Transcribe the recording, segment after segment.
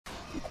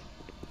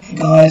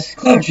guys,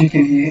 Cloud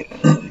Chicken here.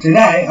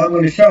 Today I'm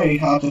going to show you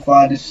how to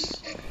find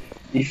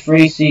the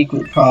 3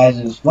 secret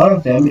prizes. One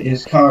of them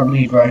is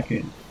currently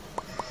broken.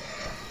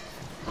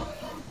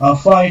 I'll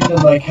find the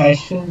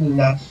location and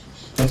that's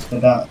just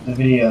about the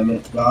video,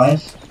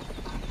 guys.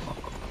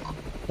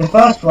 The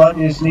first one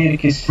is near the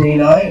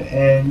casino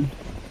and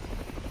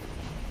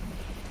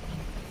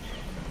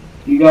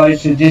you go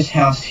to this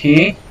house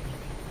here.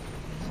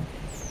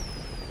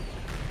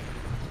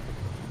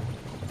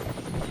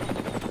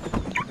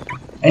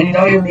 And you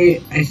know you'll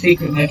need a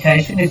secret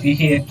location if you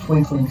hear a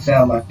twinkling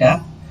sound like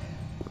that.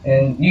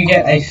 And you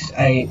get a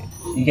skin.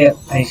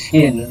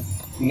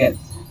 You get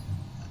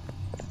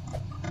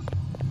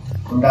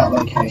from that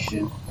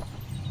location.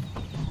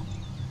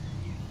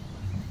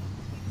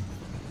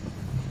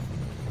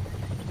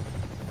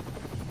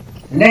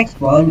 The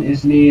next one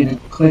is near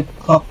the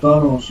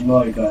McDonald's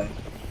logo.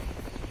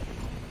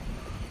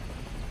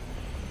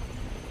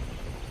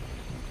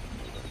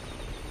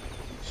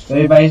 So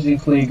you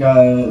basically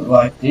go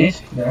like this,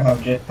 you don't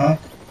have a jetpack,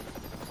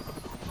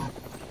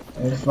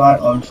 and it's right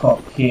on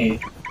top here.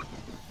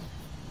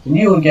 And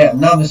you will get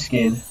another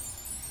skin.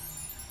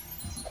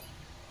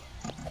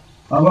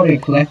 I've already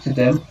collected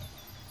them,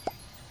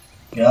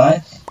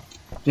 guys,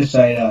 just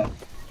so you know.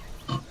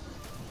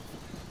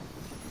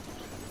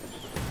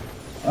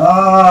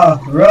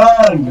 Ah,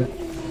 run!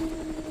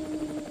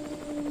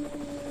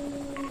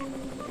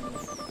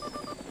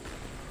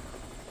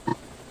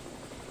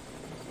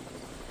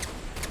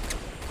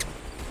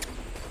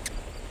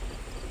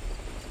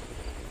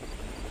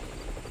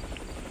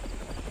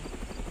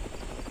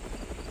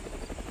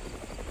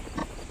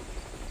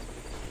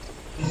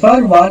 The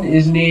third one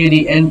is near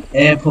the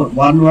airport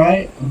 1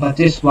 way, but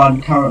this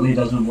one currently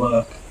doesn't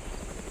work.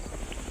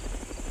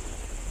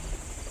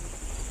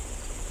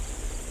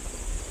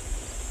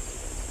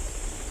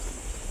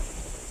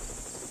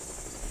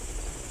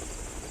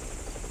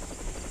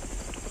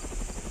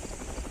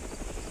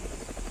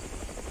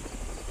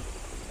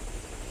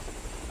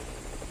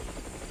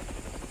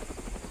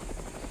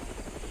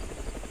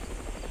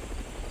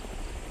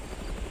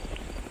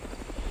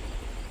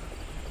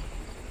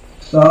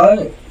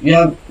 So,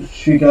 you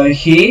should go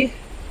here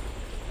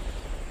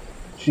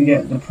to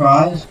get the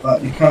prize,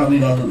 but it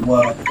currently doesn't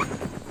work.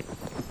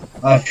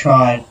 I've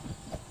tried.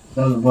 It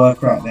doesn't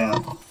work right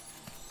now.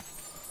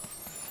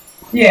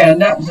 Yeah,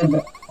 and that's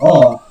about...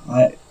 Oh,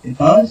 it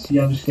does?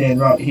 You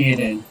understand right here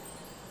then.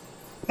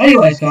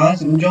 Anyways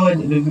guys, if you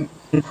enjoyed the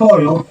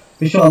tutorial,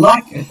 be sure to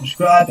like and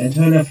subscribe and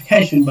turn the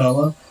notification bell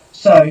on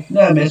so you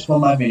don't miss one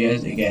of my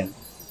videos again.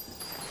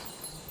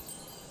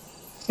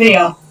 See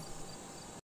ya!